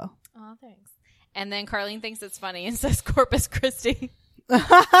impressed. You did well. Oh, thanks. And then Carlene thinks it's funny and says Corpus Christi.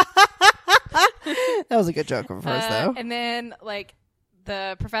 That was a good joke from first, though. And then, like,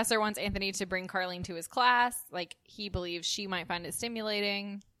 the professor wants Anthony to bring Carlene to his class. Like, he believes she might find it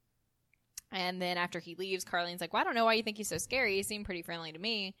stimulating. And then after he leaves, Carlene's like, well, I don't know why you think he's so scary. He seemed pretty friendly to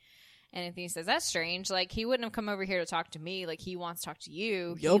me. And Anthony says, that's strange. Like, he wouldn't have come over here to talk to me. Like, he wants to talk to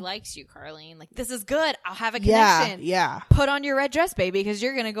you. Yup. He likes you, Carlene. Like, this is good. I'll have a connection. Yeah. Put on your red dress, baby, because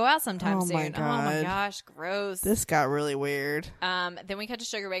you're going to go out sometime Oh, soon. my Oh, my God. gosh. Gross. This got really weird. Then we cut to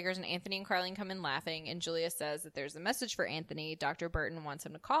Sugar Bakers, and Anthony and Carlene come in laughing, and Julia says that there's a message for Anthony. Dr. Burton wants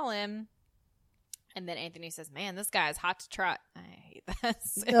him to call him. And then Anthony says, man, this guy's hot to trot. I hate that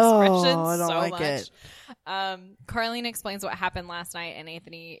expression I don't so like much. it. Carlene explains what happened last night, and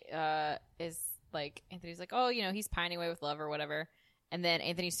Anthony's like, oh, you know, he's pining away with love or whatever. And then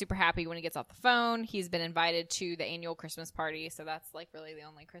Anthony's super happy when he gets off the phone. He's been invited to the annual Christmas party, so that's like really the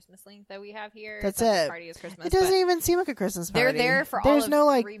only Christmas link that we have here. That's The it. party is Christmas. It doesn't but even seem like a Christmas party. they're there for all There's of no, 3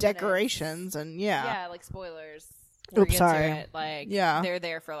 like, minutes. decorations and, yeah, like spoilers. We'll Oops, get sorry. to it. Like, Yeah. they're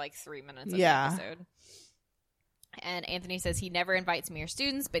there for like 3 minutes of Yeah. the episode. And Anthony says he never invites me or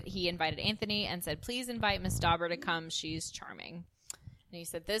students, but he invited Anthony and said, please invite Miss Dauber to come. She's charming. And he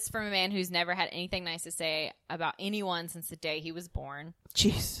said this from a man who's never had anything nice to say about anyone since the day he was born.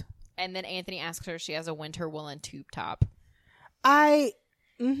 Jeez. And then Anthony asks her if she has a winter woolen tube top.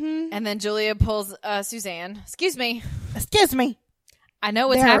 Mm-hmm. And then Julia pulls Suzanne. Excuse me. Excuse me. I know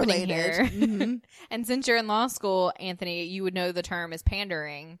what's They're happening related. here. Mm-hmm. And since you're in law school, Anthony, you would know the term is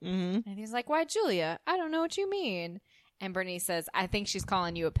pandering. Mm-hmm. And he's like, why, Julia? I don't know what you mean. And Bernice says, I think she's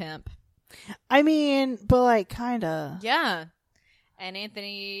calling you a pimp. I mean, but like, kind of. Yeah. And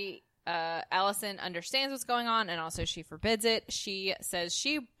Anthony, Allison understands what's going on, and also she forbids it. She says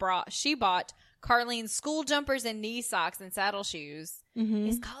she bought Carlene school jumpers and knee socks and saddle shoes. Mm-hmm.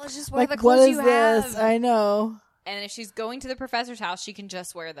 Is college just wear Like, the what clothes is you this? have? I know. And if she's going to the professor's house, she can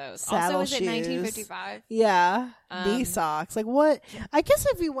just wear those. Saddle also, is it shoes. 1955? Yeah. Knee Um, socks. Like, what? I guess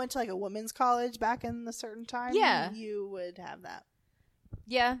if you went to like a women's college back in a certain time, Yeah. you would have that.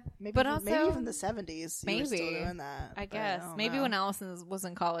 Yeah, Maybe, but maybe also even the 70s. You were still maybe. doing that. I but guess. don't Maybe know. when Allison was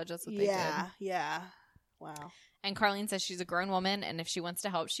in college, that's what they did. Yeah. Wow. And Carlene says she's a grown woman, and if she wants to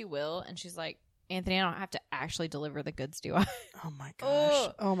help, she will. And she's like, Anthony, I don't have to actually deliver the goods, do I? Oh my gosh.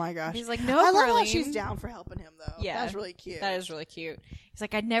 Ugh. Oh my gosh. He's like, no, I love Carlene. how she's down for helping him, though. Yeah. That's really cute. That is really cute. He's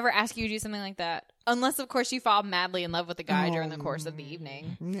like, I'd never ask you to do something like that. Unless, of course, you fall madly in love with the guy during the course of the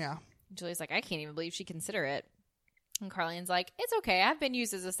evening. Yeah. Julie's like, I can't even believe she'd consider it. And Carlene's like, it's okay. I've been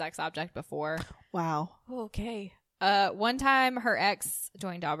used as a sex object before. Wow. Oh, okay. One time her ex,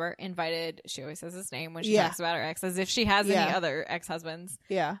 Dwayne Dauber, invited, she always says his name when she Yeah. talks about her ex, as if she has any Yeah. other ex-husbands,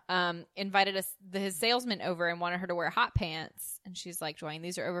 Yeah. invited his salesman over and wanted her to wear hot pants. And she's like, Dwayne,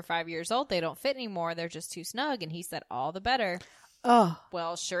 these are over 5 years old. They don't fit anymore. They're just too snug. And he said, all the better. Oh.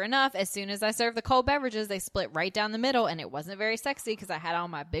 Well, sure enough, as soon as I served the cold beverages, they split right down the middle, and it wasn't very sexy because I had on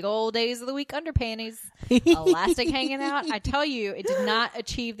my big old days of the week underpanties, elastic hanging out. I tell you, it did not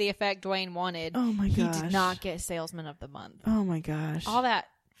achieve the effect Dwayne wanted. Oh my He gosh. did not get Salesman of the Month. Oh my gosh. All that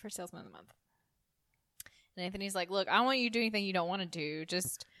for Salesman of the Month. And Anthony's like, look, I don't want you to do anything you don't want to do.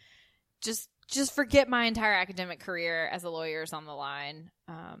 Just forget my entire academic career as a lawyer is on the line.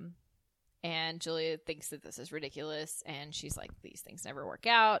 And Julia thinks that this is ridiculous, and she's like, these things never work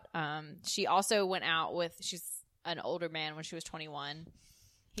out. She also went out with, she's an older man when she was 21.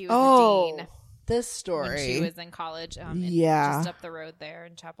 He was the dean this story. when she was in college. Yeah. Just up the road there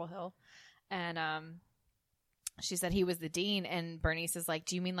in Chapel Hill. And she said he was the dean, and Bernice is like,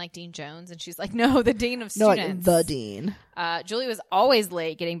 do you mean like Dean Jones? And she's like, no, the dean of No, students. like the dean. Julie was always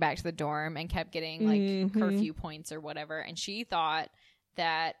late getting back to the dorm and kept getting like Mhm. curfew points or whatever. And she thought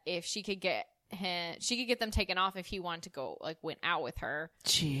that if she could get him, she could get them taken off if he wanted to go, like, went out with her.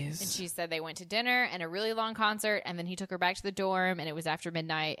 Jeez. And she said they went to dinner and a really long concert, and then he took her back to the dorm, and it was after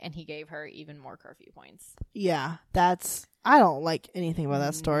midnight, and he gave her even more curfew points. Yeah, I don't like anything about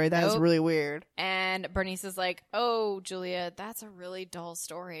that story. That is Nope. really weird. And Bernice is like, oh, Julia, that's a really dull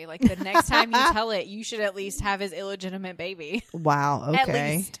story. Like, the next time you tell it, you should at least have his illegitimate baby. Wow. At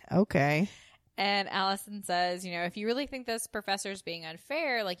Okay. least. Okay. And Allison says, you know, if you really think this professor's being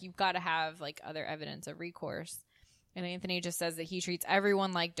unfair, like, you've got to have, like, other evidence of recourse. And Anthony just says that he treats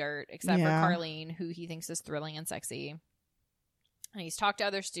everyone like dirt except Yeah. for Carlene, who he thinks is thrilling and sexy. And he's talked to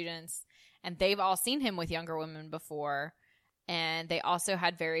other students, and they've all seen him with younger women before. And they also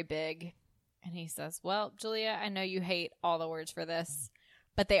had very big, and he says, well, Julia, I know you hate all the words for this,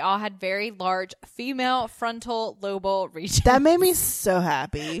 but they all had very large female frontal lobal regions. That made me so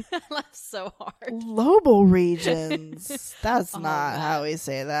happy. I laughed so hard. Lobal regions. That's Oh, not God. how we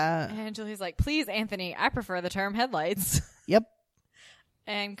say that. And Julie's like, please, Anthony, I prefer the term headlights. Yep.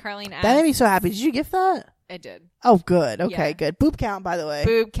 And Carlene asked, That made me so happy. Did you gift that? I did. Oh, good. Okay, Yeah. good. Boob count, by the way.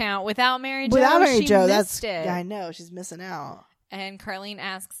 Boob count without Mary Jo. Without Mary she Jo, missed that's it. yeah, I know she's missing out. And Carlene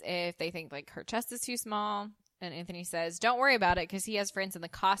asks if they think like her chest is too small. And Anthony says, don't worry about it because he has friends in the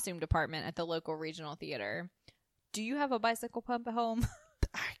costume department at the local regional theater. Do you have a bicycle pump at home?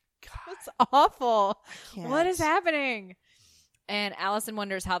 God, That's awful. I can't. What is happening? And Allison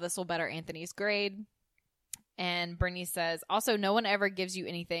wonders how this will better Anthony's grade. And Bernice says, also, no one ever gives you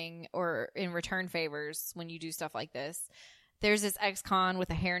anything or in return favors when you do stuff like this. There's this ex-con with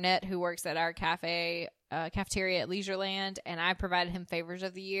a hairnet who works at our cafeteria at Leisureland, and I provided him favors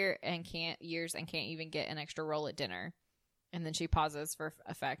of the year and can't even get an extra roll at dinner. And then she pauses for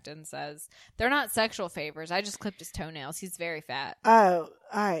effect and says, they're not sexual favors. I just clipped his toenails. He's very fat. Oh,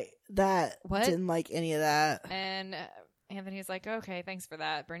 What? didn't like any of that. And Anthony's like, okay, thanks for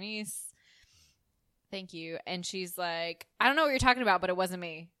that, Bernice. Thank you. And she's like, I don't know what you're talking about, but it wasn't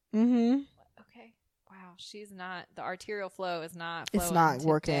me. Mm-hmm. Okay. Wow. She's not, the arterial flow is not flowing It's not today.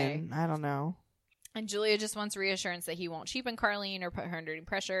 working. I don't know. And Julia just wants reassurance that he won't cheapen Carlene or put her under any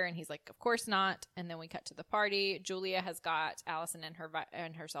pressure. And he's like, of course not. And then we cut to the party. Julia has got Allison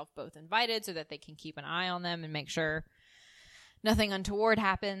and herself both invited so that they can keep an eye on them and make sure nothing untoward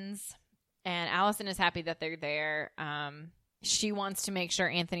happens. And Allison is happy that they're there. She wants to make sure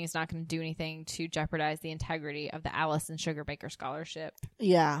Anthony's not going to do anything to jeopardize the integrity of the Allison Sugarbaker Scholarship.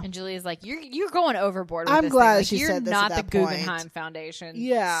 Yeah. And Julia's like, you're going overboard with I'm this glad thing. Like, she you're said this not at the that point. Guggenheim Foundation.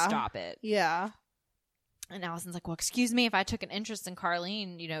 Yeah. Stop it. Yeah. And Allison's like, well, excuse me, if I took an interest in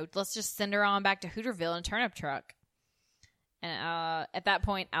Carlene, you know, let's just send her on back to Hooterville in a turnip truck. And at that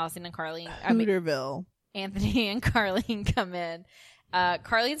point, Allison and Hooterville. Anthony and Carlene come in.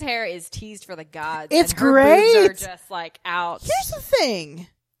 Carlene's hair is teased for the gods. It's and her boobs great. are just like out. Here's the thing.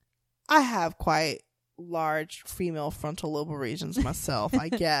 I have quite large female frontal lobar regions myself, I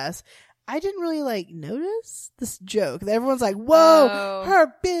guess. I didn't really like notice this joke. Everyone's like, "Whoa, Oh.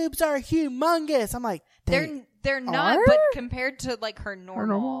 her boobs are humongous." I'm like, They're not, are? but compared to like her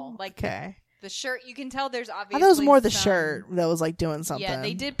normal, like okay. the shirt, you can tell there's I obviously thought it was more the some- shirt that was like doing something. Yeah,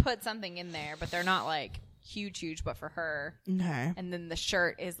 they did put something in there, but they're not like huge, but for her. Okay. And then the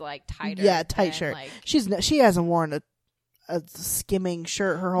shirt is like tighter. Yeah, tight and, shirt. Like, She hasn't worn a skimming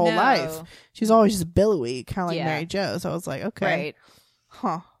shirt her whole No. life. She's always just billowy, kind of like Yeah. Mary Jo. So I was like, okay, right.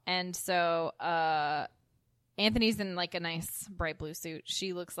 huh? And so Anthony's in like a nice bright blue suit.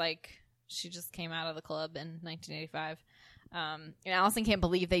 She looks like she just came out of the club in 1985. And Allison can't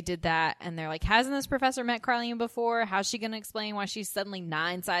believe they did that. And they're like, hasn't this professor met Carlene before? How's she going to explain why she's suddenly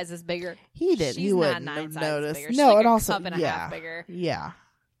 9 sizes bigger? He did. She's He not wouldn't 9 have sizes noticed. bigger. She's No, like and a also, cup and a half bigger. Yeah.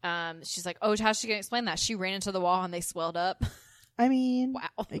 She's like, oh, how's she going to explain that? She ran into the wall and they swelled up. I mean,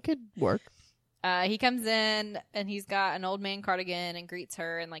 Wow. it could work. He comes in and he's got an old man cardigan and greets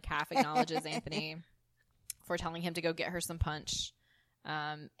her and like half acknowledges Anthony for telling him to go get her some punch.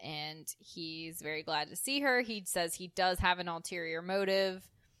 And he's very glad to see her. He says he does have an ulterior motive.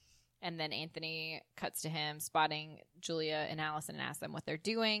 And then Anthony cuts to him spotting Julia and Allison and asks them what they're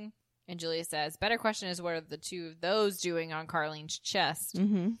doing. And Julia says, better question is, what are the two of those doing on Carlene's chest?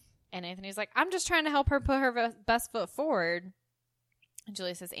 Mm-hmm. And Anthony's like, I'm just trying to help her put her best foot forward. And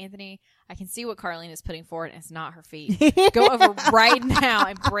Julia says, Anthony, I can see what Carlene is putting forward, and it's not her feet. Go over right now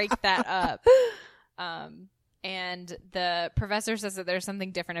and break that up. And the professor says that there's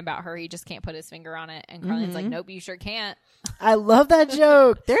something different about her. He just can't put his finger on it. And Carlene's like, nope, you sure can't. I love that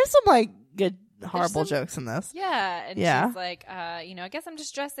joke. There's some like good, horrible jokes in this. Yeah. And Yeah. she's like, I guess I'm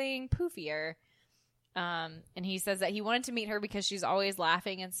just dressing poofier. And he says that he wanted to meet her because she's always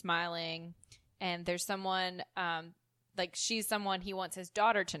laughing and smiling. And there's someone, like she's someone he wants his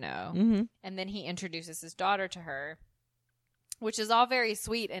daughter to know. Mm-hmm. And then he introduces his daughter to her, which is all very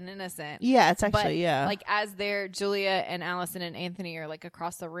sweet and innocent. Yeah, it's actually, But, yeah. like, as they're, Julia and Allison and Anthony are, like,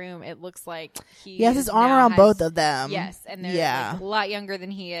 across the room, it looks like he has his arm around both of them. Yes, and they're like, a lot younger than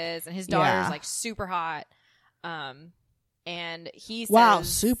he is, and his daughter's, like, super hot. And he says... Wow,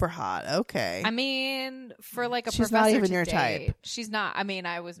 super hot. Okay. I mean, for, like, a She's professor not even to your date, type. she's not... I mean,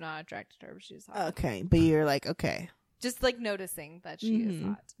 I was not attracted to her, but she's hot. Okay, but you're like, okay. Just, like, noticing that she is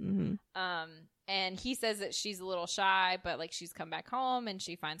hot. Mm-hmm. And he says that she's a little shy, but like she's come back home and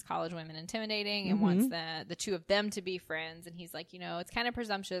she finds college women intimidating and wants the two of them to be friends. And he's like, it's kind of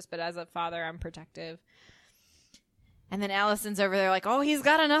presumptuous, but as a father, I'm protective. And then Allison's over there like, oh, he's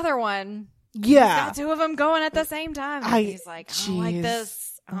got another one. Yeah. He's got two of them going at the same time. And he's like, I don't like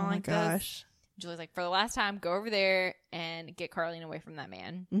this. I don't like this. Julie's like, for the last time, go over there and get Carlene away from that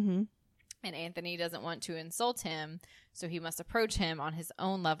man. Mm-hmm. And Anthony doesn't want to insult him, so he must approach him on his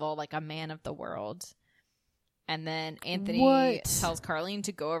own level like a man of the world. And then Anthony tells Carlene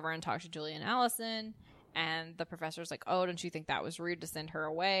to go over and talk to Julia and Allison. And the professor's like, oh, don't you think that was rude to send her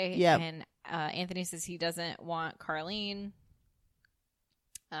away? Yep. And Anthony says he doesn't want Carlene.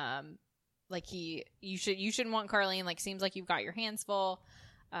 Like you shouldn't want Carlene. Like, seems like you've got your hands full.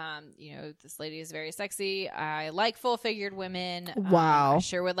 This lady is very sexy. I like full-figured women. Wow. I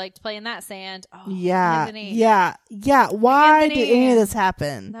sure would like to play in that sand. Oh, Yeah. Anthony. Yeah. Why Anthony. did any of this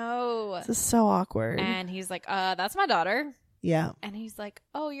happen? No. This is so awkward. And he's like, that's my daughter. Yeah. And he's like,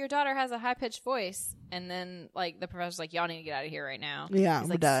 oh, your daughter has a high-pitched voice. And then, like, the professor's like, y'all need to get out of here right now. Yeah, he's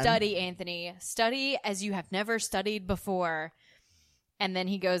we're like, done. study, Anthony. Study as you have never studied before. And then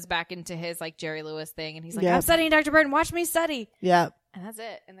he goes back into his, like, Jerry Lewis thing. And he's like, Yep. I'm studying, Dr. Burton. Watch me study. Yeah. And that's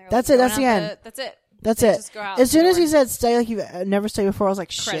it. And they're That's like, it. That's going the out end. That's it. That's They it. just go out As the soon as door. he said stay like you've never stayed before, I was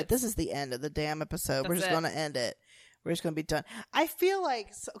like, shit, Credits. this is the end of the damn episode. We're That's just it. going to end it. We're just going to be done. I feel like,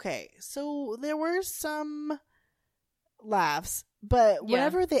 so there were some laughs, but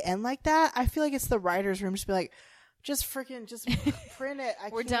whenever they end like that, I feel like it's the writer's room just be like, just print it.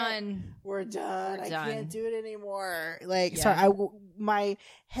 We're done. We're done. We're I done. can't do it anymore. Like, Yeah. sorry, my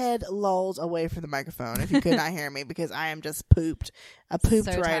head lolls away from the microphone if you could not hear me because I am just pooped. A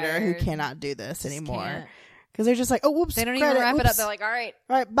pooped So writer who tired. cannot do this Just anymore. can't. Because they're just like, oh, whoops. They don't credit, even wrap it up. whoops. They're like, all right.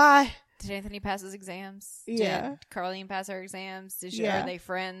 All right, bye. Did Anthony pass his exams? Yeah. Did Carlene pass her exams? Yeah. Are they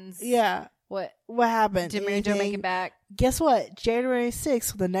friends? Yeah. What happened? did Mary Jo make it back? Guess what? January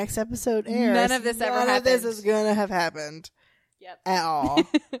 6th, when the next episode airs. None of this ever None of this happened. is going to have happened Yep. at all.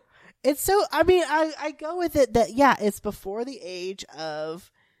 It's so, I mean, I go with it that, yeah, it's before the age of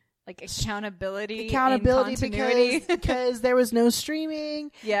Like accountability because and continuity. because there was no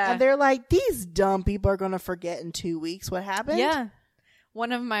streaming. Yeah. And they're like, these dumb people are going to forget in 2 weeks what happened. Yeah.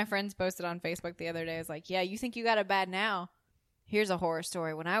 One of my friends posted on Facebook the other day, is like, yeah, you think you got it bad now? Here's a horror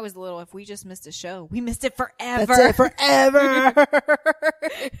story. When I was little, if we just missed a show, we missed it forever. That's it, forever.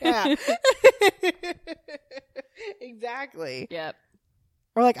 Yeah. Exactly. Yep.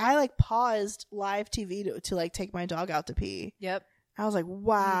 Or like I like paused live TV to like take my dog out to pee. Yep. I was like,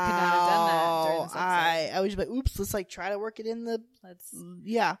 wow. could not have done that during this episode. I was just like, oops, let's like try to work it in the Let's.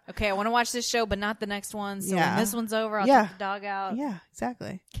 yeah. Okay, I want to watch this show, but not the next one. So Yeah. when this one's over, I'll Yeah. take the dog out. Yeah,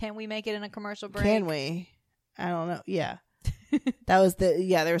 exactly. Can we make it in a commercial break? Can we? I don't know. Yeah. That was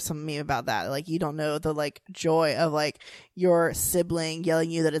there was some meme about that. Like, you don't know the like joy of like your sibling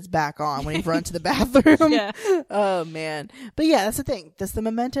yelling you that it's back on when you run to the bathroom. Yeah. Oh man. But yeah, that's the thing. That's the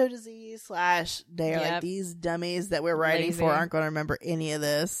memento disease / they are like Yep. these dummies that we're writing Lazy. for aren't going to remember any of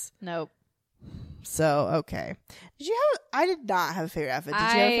this. Nope. So okay. I did not have a favorite outfit. Did you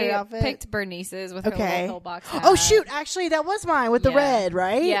have a favorite outfit? Picked Bernice's with her Okay. little pillbox hat. Oh shoot, actually that was mine with the Yeah. red,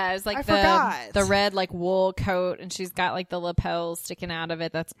 right? Yeah, it was I like forgot. the red like wool coat, and she's got like the lapels sticking out of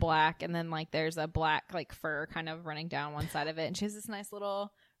it that's black, and then like there's a black like fur kind of running down one side of it, and she has this nice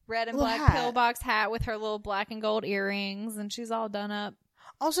little red and Little black hat. pillbox hat with her little black and gold earrings, and she's all done up,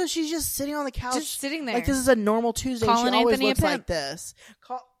 Also, she's just sitting on the couch. just sitting there. Like this is a normal Tuesday. Calling She always Anthony a looks like pimp. this.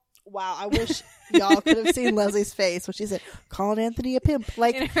 Wow, I wish y'all could have seen Leslie's face when she said, calling Anthony a pimp.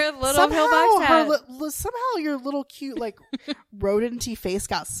 Like, in her little somehow, pillbox hat. somehow your little cute, like, rodent-y face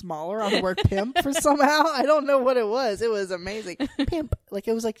got smaller on the word pimp for somehow. I don't know what it was. It was amazing. Pimp. Like,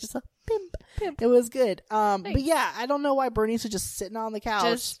 it was like just a pimp. It was good. But yeah, I don't know why Bernice was just sitting on the couch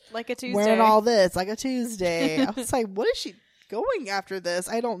Just like a Tuesday. wearing all this, like a Tuesday. I was like, what is she going after this?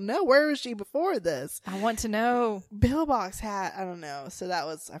 I don't know. Where was she before this? I want to know. Pillbox hat. I don't know. So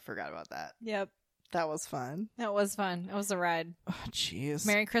I forgot about that. Yep. That was fun. That was fun. It was a ride. Oh, jeez.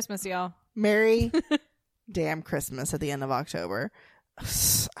 Merry Christmas, y'all. Merry damn Christmas at the end of October.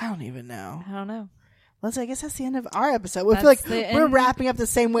 I don't even know. I don't know. Let's. I guess that's the end of our episode. We feel That's like the we're end. wrapping up the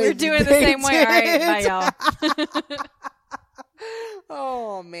same way. We're doing the they same way. All right, did. bye, y'all.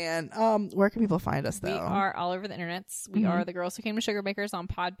 Oh man. Where can people find us though? We are all over the internets. We Mhm. are the Girls Who Came to Sugar Bakers on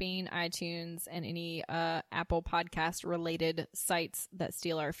Podbean, iTunes, and any Apple Podcast related sites that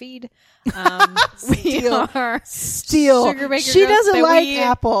steal our feed. We Steal. are Steal. Sugar Baker She Girls doesn't that like we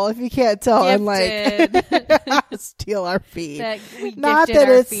Apple. If you can't tell, and like gifted. steal our feed. that we Not gifted that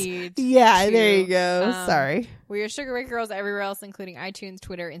our it's feed. yeah. to, There you go. um, Sorry. We are Sugar Baker Girls everywhere else, including iTunes,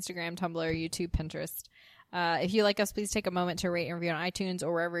 Twitter, Instagram, Tumblr, YouTube, Pinterest. If you like us, please take a moment to rate and review on iTunes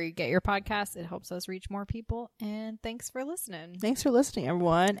or wherever you get your podcasts. It helps us reach more people. And thanks for listening. Thanks for listening,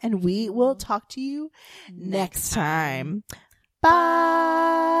 everyone, and we will talk to you next time. Bye.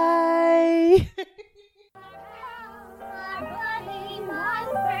 Buddy, my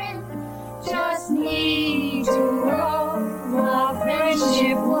friend, just need to know our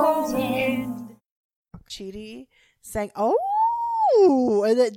friendship won't end. Chidi sang, oh, and then